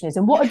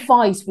perfectionism, what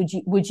advice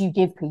would you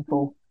give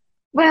people?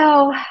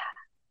 Well,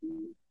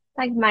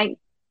 I'm going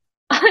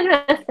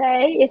to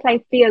say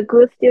it's be a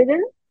good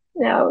student.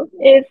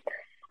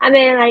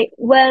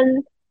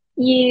 When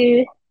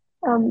you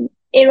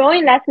enroll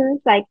in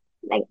lessons like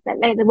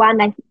the one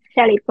that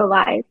Shelly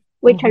provides,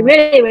 which are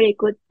really, really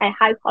good and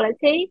high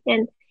quality,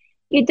 and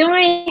you don't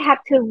really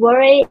have to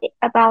worry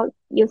about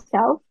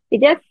yourself. You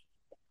just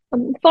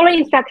follow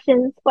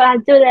instructions when I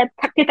do the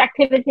practice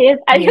activities.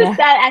 I use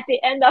that at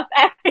the end of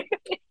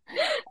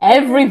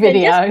every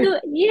video.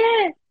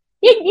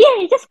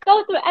 You just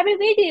go through every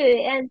video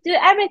and do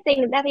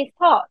everything that is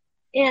taught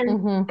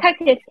and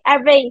practice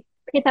every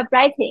piece of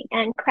writing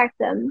and correct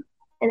them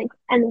and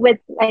with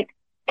like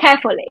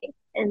carefully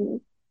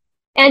and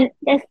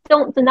just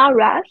do not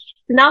rush.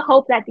 Do not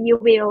hope that you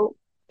will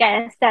get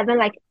a 7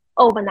 like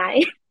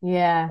overnight.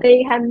 Yeah. So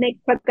you can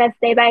make progress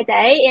day by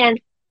day, and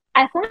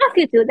as long as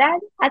you do that,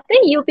 I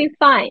think you'll be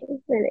fine.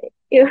 Really.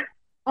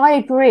 I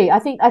agree. I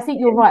think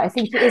you're right. I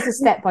think it is a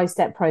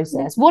step-by-step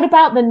process. What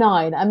about the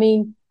 9? I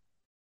mean,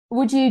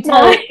 would you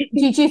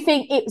did you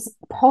think it's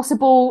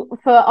possible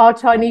for our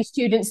Chinese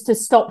students to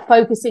stop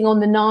focusing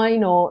on the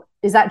 9, or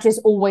is that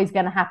just always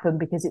going to happen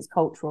because it's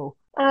cultural?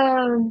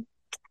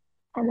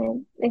 I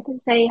mean, this is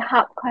a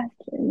hard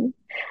question.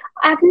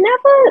 I've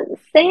never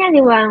seen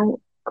anyone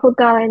who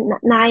got a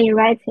 9 in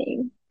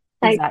writing.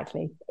 Like,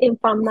 exactly. In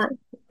from that.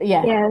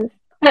 Yeah.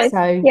 Yes.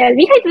 So yeah,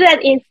 we can do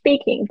that in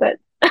speaking, but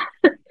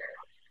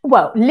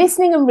well,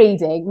 listening and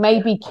reading,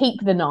 maybe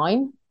keep the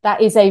 9.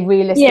 That is a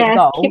realistic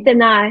goal. Keep the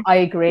 9. I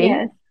agree.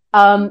 Yes.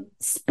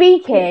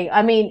 Speaking,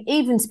 I mean,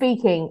 even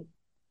speaking,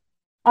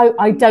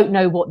 I don't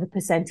know what the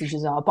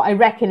percentages are, but I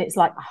reckon it's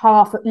like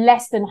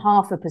less than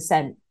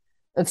 0.5%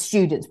 of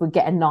students would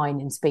get a 9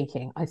 in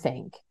speaking, I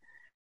think.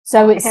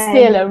 So it's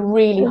still a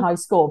really high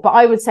score. But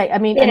I would say, I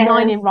mean, a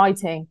 9 in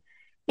writing,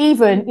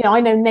 even,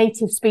 I know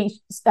native speakers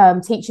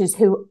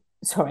who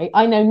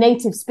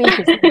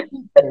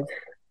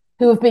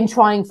have been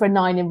trying for a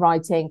 9 in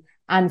writing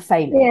and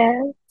failing.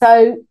 Yeah.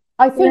 So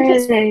I think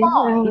it's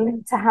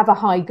fine to have a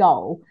high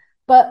goal,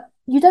 but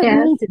you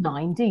don't need a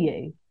 9, do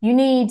you? You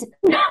need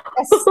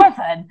a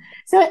 7.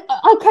 So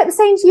I kept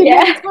saying to you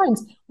many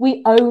times,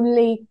 we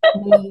only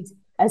need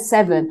a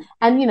 7.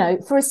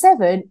 And, for a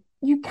 7,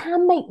 you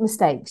can make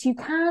mistakes. You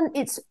can,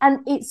 it's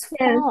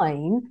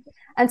fine.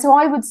 And so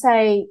I would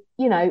say,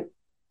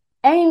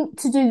 aim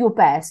to do your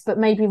best, but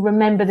maybe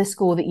remember the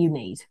score that you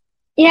need.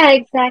 Yeah,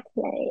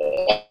 exactly.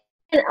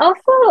 And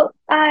also,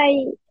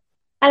 I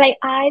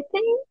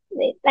think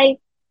like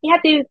you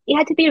have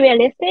to be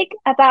realistic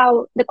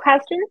about the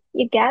questions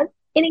you get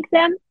in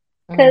exam,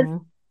 because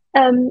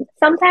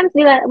sometimes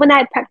when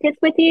I practice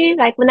with you,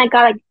 like when I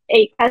got like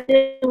a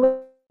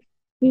question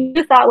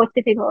you thought was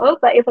difficult,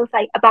 but it was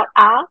like about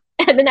R,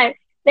 and then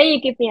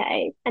you give me an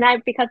A,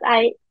 and because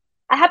I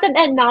have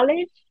that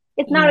knowledge.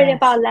 It's not really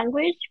about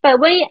language, but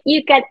when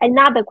you get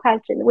another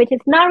question, which is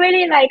not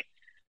really like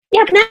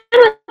I've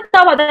never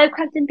thought about that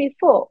question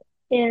before,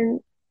 and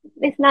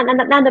it's not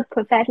a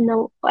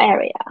professional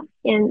area,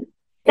 and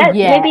that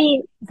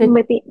maybe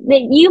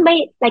you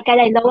may like get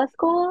a lower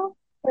score.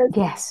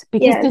 Yes,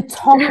 because the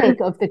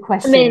topic of the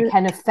question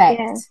can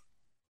affect.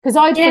 Because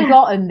I'd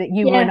forgotten that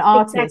you were an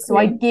artist, so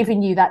I'd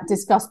given you that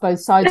discuss both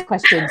sides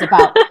questions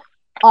about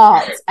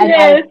art,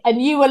 and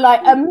you were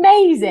like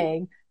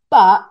amazing.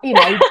 But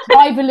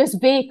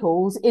driverless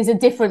vehicles is a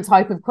different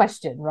type of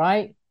question,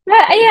 right? Yeah,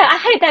 I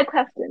hate that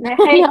question. I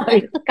hate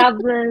like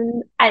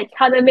government,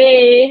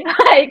 economy,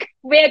 like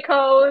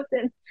vehicles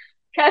and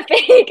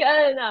traffic.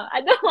 I don't know.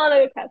 I don't want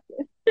to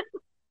question.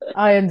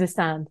 I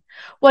understand.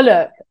 Well,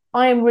 look,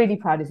 I am really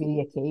proud of you,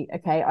 Yuki.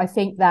 Okay, I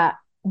think that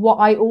what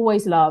I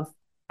always love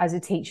as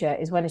a teacher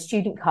is when a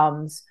student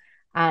comes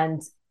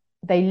and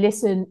they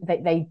listen,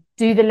 they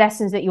do the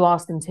lessons that you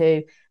ask them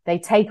to, they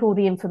take all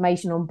the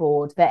information on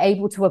board, they're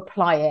able to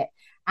apply it.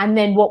 And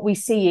then what we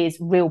see is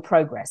real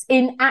progress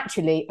in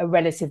actually a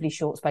relatively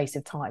short space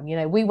of time.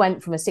 We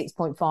went from a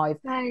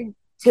 6.5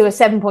 to a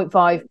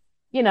 7.5,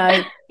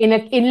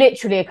 in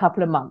literally a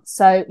couple of months.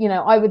 So,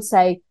 I would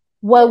say,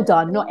 well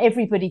done. Not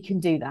everybody can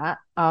do that.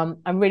 I'm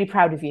really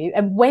proud of you.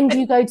 And when do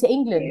you go to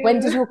England? When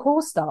does your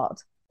course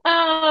start?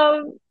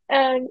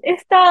 It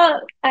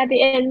starts at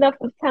the end of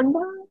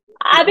September.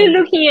 I'm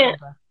looking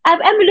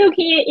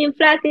in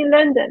flats in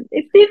London.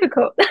 It's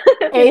difficult.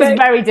 It is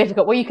very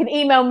difficult. Well, you can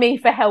email me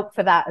for help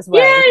for that as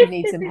well if you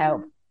need some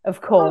help. Of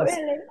course. Oh,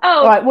 really?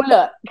 All right. Well,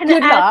 look,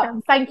 good luck.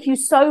 Thank you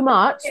so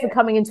much for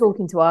coming and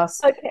talking to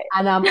us. Okay.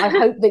 And I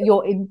hope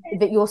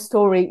that your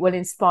story will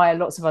inspire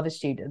lots of other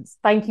students.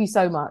 Thank you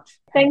so much.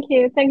 Thank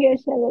you. Thank you,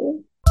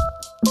 Shelley.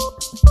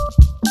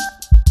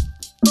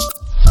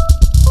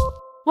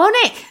 Well,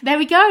 Nick, there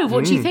we go.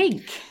 What do you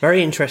think?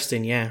 Very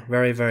interesting. Yeah.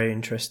 Very, very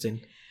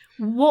interesting.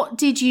 What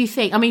did you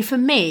think? I mean, for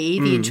me,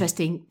 the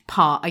interesting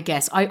part, I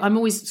guess, I'm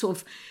always sort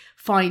of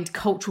find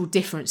cultural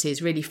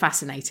differences really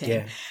fascinating.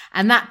 Yeah.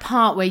 And that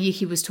part where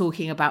Yuki was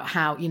talking about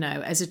how,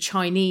 as a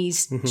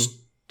Chinese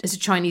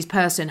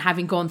person,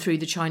 having gone through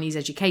the Chinese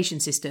education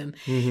system,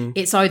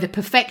 it's either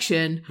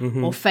perfection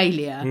or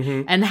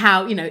failure. And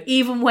how,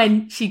 even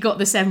when she got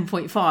the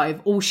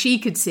 7.5, all she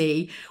could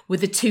see were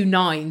the 2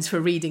 9s for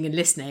reading and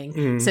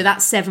listening. So that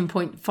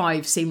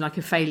 7.5 seemed like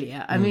a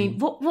failure. I mean,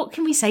 what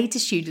can we say to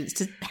students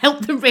to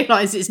help them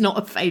realise it's not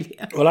a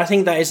failure? Well, I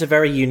think that is a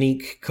very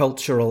unique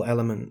cultural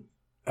element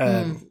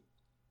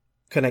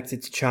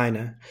connected to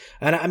China.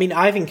 And I mean,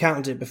 I've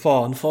encountered it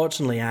before.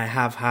 Unfortunately, I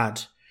have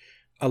had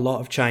a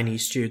lot of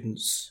Chinese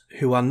students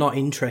who are not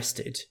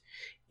interested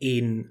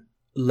in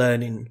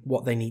learning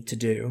what they need to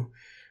do.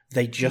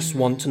 They just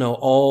want to know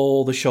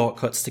all the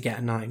shortcuts to get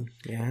a 9.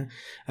 Yeah.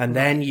 And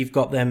then you've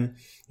got them,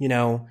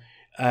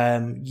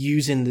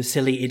 using the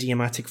silly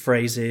idiomatic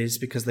phrases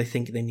because they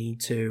think they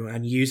need to,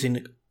 and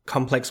using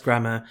complex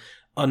grammar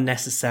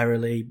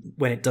unnecessarily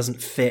when it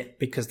doesn't fit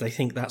because they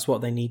think that's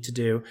what they need to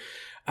do.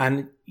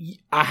 And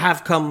I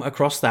have come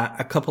across that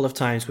a couple of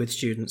times with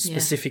students,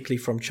 specifically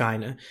from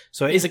China.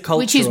 So it is a cultural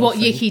Which is what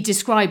thing. Yiki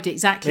described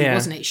exactly,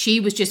 wasn't it? She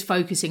was just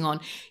focusing on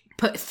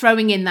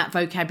throwing in that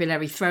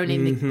vocabulary, throwing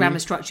in the grammar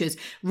structures,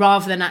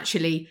 rather than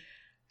actually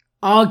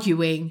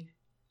arguing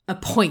a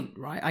point,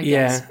 right? I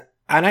guess. Yeah.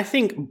 And I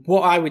think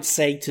what I would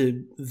say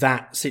to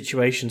that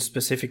situation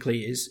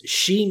specifically is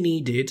she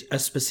needed a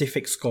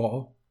specific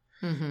score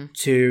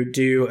to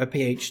do a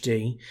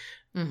PhD.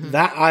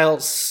 That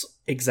IELTS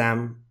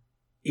exam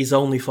is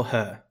only for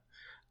her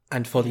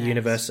and for the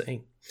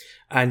university.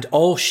 And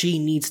all she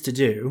needs to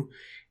do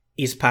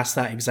is pass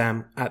that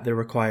exam at the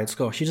required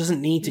score. She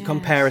doesn't need to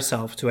compare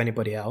herself to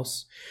anybody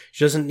else.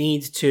 She doesn't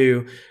need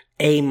to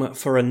aim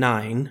for a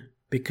 9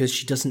 because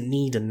she doesn't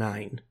need a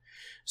 9.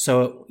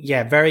 So,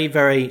 yeah, very,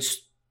 very,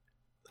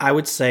 I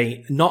would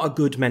say, not a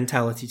good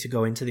mentality to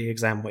go into the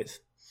exam with.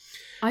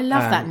 I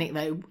love that, Nick,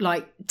 though.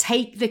 Like,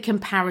 take the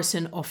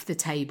comparison off the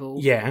table.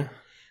 Yeah.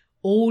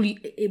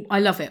 I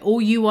love it.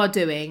 All you are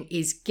doing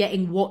is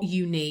getting what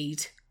you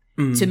need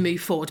to move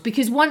forward.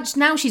 Because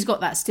now she's got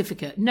that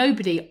certificate,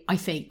 nobody, I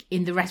think,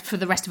 for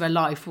the rest of her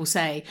life will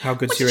say, "How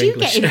good's your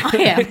English?" Get in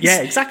IELTS?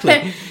 Yeah,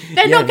 exactly.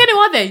 They're not going to,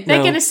 are they?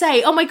 They're going to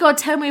say, "Oh my God,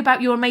 tell me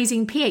about your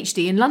amazing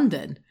PhD in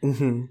London."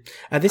 And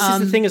this is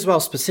the thing as well,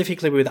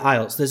 specifically with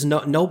IELTS. There's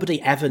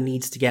nobody ever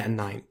needs to get a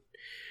 9.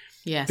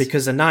 Yes.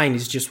 Because a 9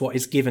 is just what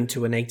is given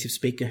to a native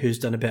speaker who's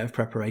done a bit of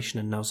preparation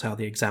and knows how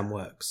the exam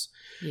works.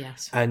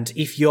 Yes. And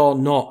if you're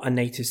not a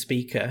native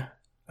speaker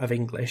of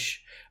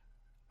English,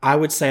 I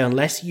would say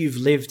unless you've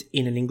lived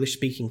in an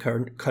English-speaking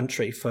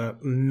country for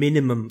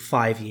minimum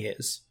 5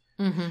 years,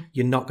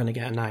 you're not going to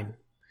get a 9.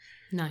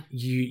 No.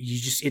 You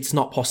just, it's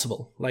not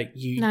possible. Like,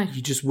 you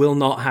just will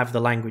not have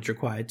the language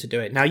required to do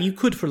it. Now, you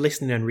could for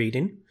listening and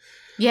reading.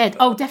 Yeah.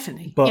 Oh,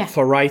 definitely. But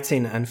for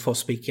writing and for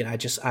speaking, I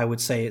would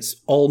say it's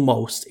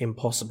almost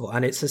impossible.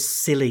 And it's a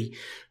silly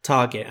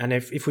target. And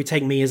if we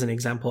take me as an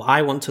example,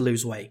 I want to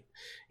lose weight.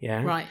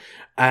 Yeah. Right.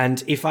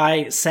 And if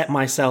I set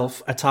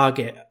myself a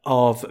target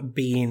of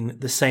being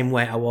the same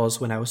weight I was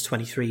when I was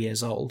 23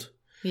 years old,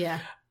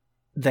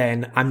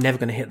 then I'm never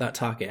going to hit that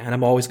target, and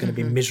I'm always going to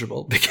be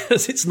miserable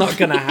because it's not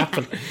going to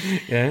happen.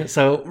 Yeah.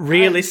 So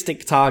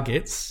realistic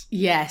targets.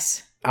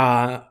 Yes.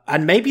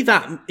 And maybe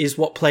that is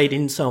what played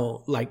into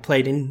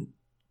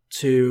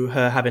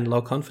her having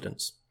low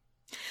confidence.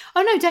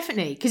 Oh no,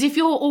 definitely. Because if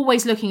you're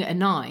always looking at a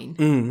 9,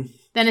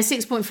 then a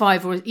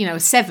 6.5 or a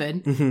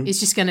 7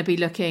 is just going to be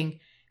looking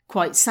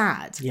quite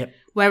sad. Yep.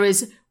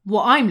 Whereas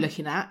what I'm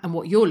looking at and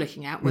what you're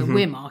looking at when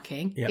we're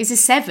marking is a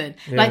 7.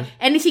 Yeah. Like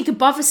anything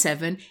above a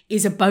 7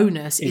 is a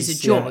bonus, is a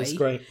joy. Yeah, it's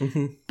great.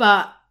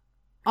 But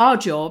our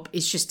job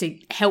is just to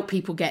help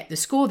people get the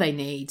score they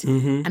need,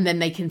 and then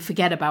they can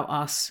forget about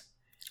us.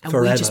 And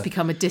we just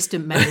become a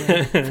distant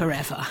memory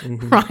forever.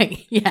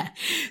 Right. Yeah.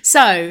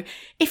 So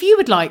if you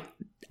would like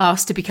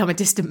us to become a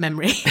distant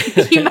memory,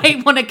 you may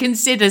want to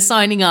consider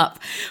signing up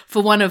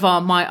for one of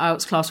our My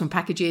IELTS Classroom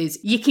packages.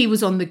 Yiki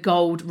was on the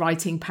gold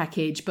writing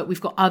package, but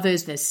we've got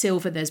others. There's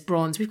silver, there's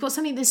bronze. We've got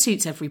something that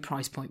suits every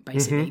price point,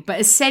 basically.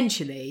 But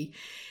essentially,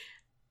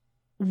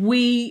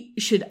 we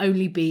should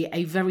only be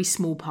a very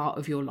small part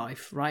of your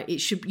life, right? You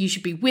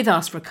should be with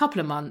us for a couple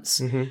of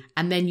months,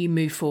 and then you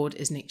move forward,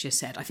 as Nick just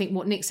said. I think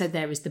what Nick said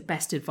there is the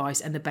best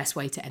advice and the best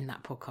way to end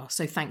that podcast.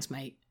 So thanks,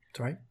 mate. That's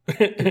right.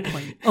 Good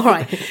point. All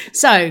right.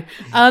 So,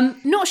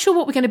 not sure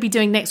what we're going to be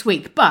doing next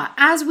week, but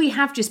as we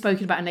have just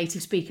spoken about a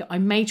native speaker, I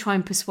may try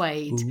and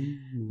persuade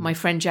my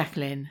friend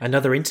Jacqueline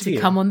another interview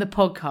to come on the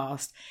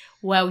podcast.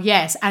 Well,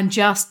 yes, and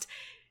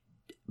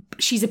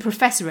she's a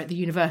professor at the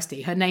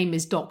university. Her name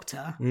is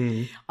Doctor.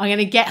 I'm going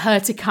to get her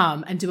to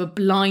come and do a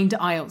blind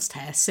IELTS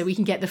test so we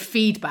can get the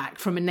feedback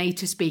from a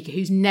native speaker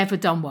who's never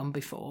done one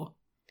before,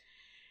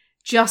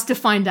 just to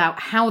find out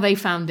how they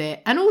found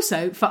it, and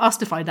also for us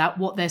to find out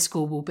what their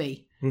score will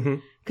be.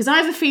 Because I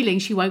have a feeling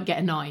she won't get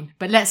a 9,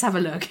 but let's have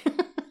a look.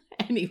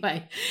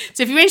 Anyway,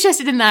 so if you're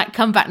interested in that,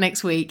 come back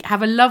next week.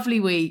 Have a lovely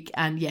week,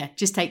 and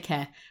just take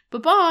care.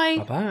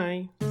 Bye-bye.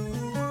 Bye-bye.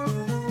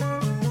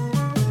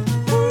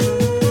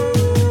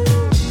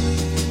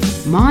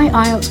 My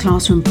IELTS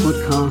Classroom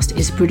podcast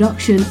is a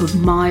production of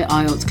My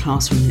IELTS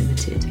Classroom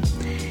Limited.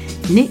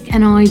 Nick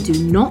and I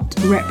do not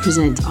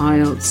represent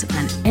IELTS,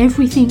 and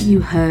everything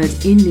you heard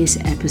in this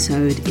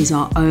episode is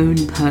our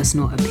own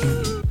personal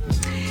opinion.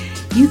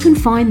 You can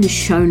find the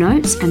show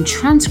notes and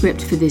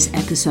transcript for this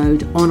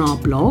episode on our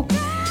blog.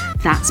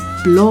 That's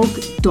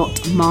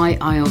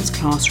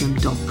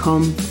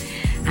blog.myieltsclassroom.com.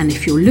 And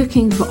if you're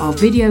looking for our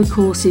video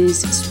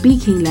courses,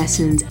 speaking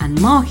lessons and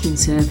marking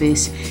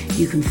service,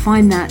 you can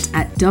find that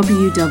at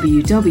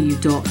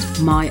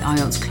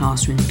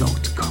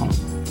www.myieltsclassroom.com.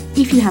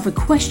 If you have a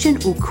question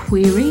or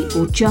query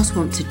or just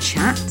want to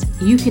chat,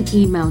 you can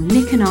email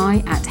Nick and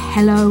I at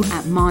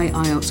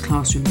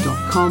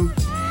hello@myieltsclassroom.com.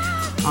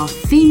 Our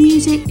theme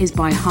music is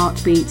by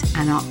Heartbeat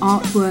and our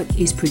artwork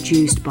is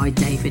produced by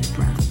David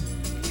Brown.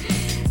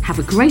 Have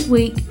a great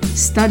week,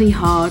 study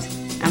hard,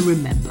 and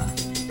remember,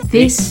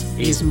 this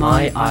is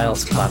My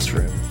IELTS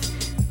Classroom.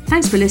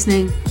 Thanks for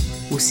listening.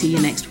 We'll see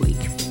you next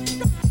week.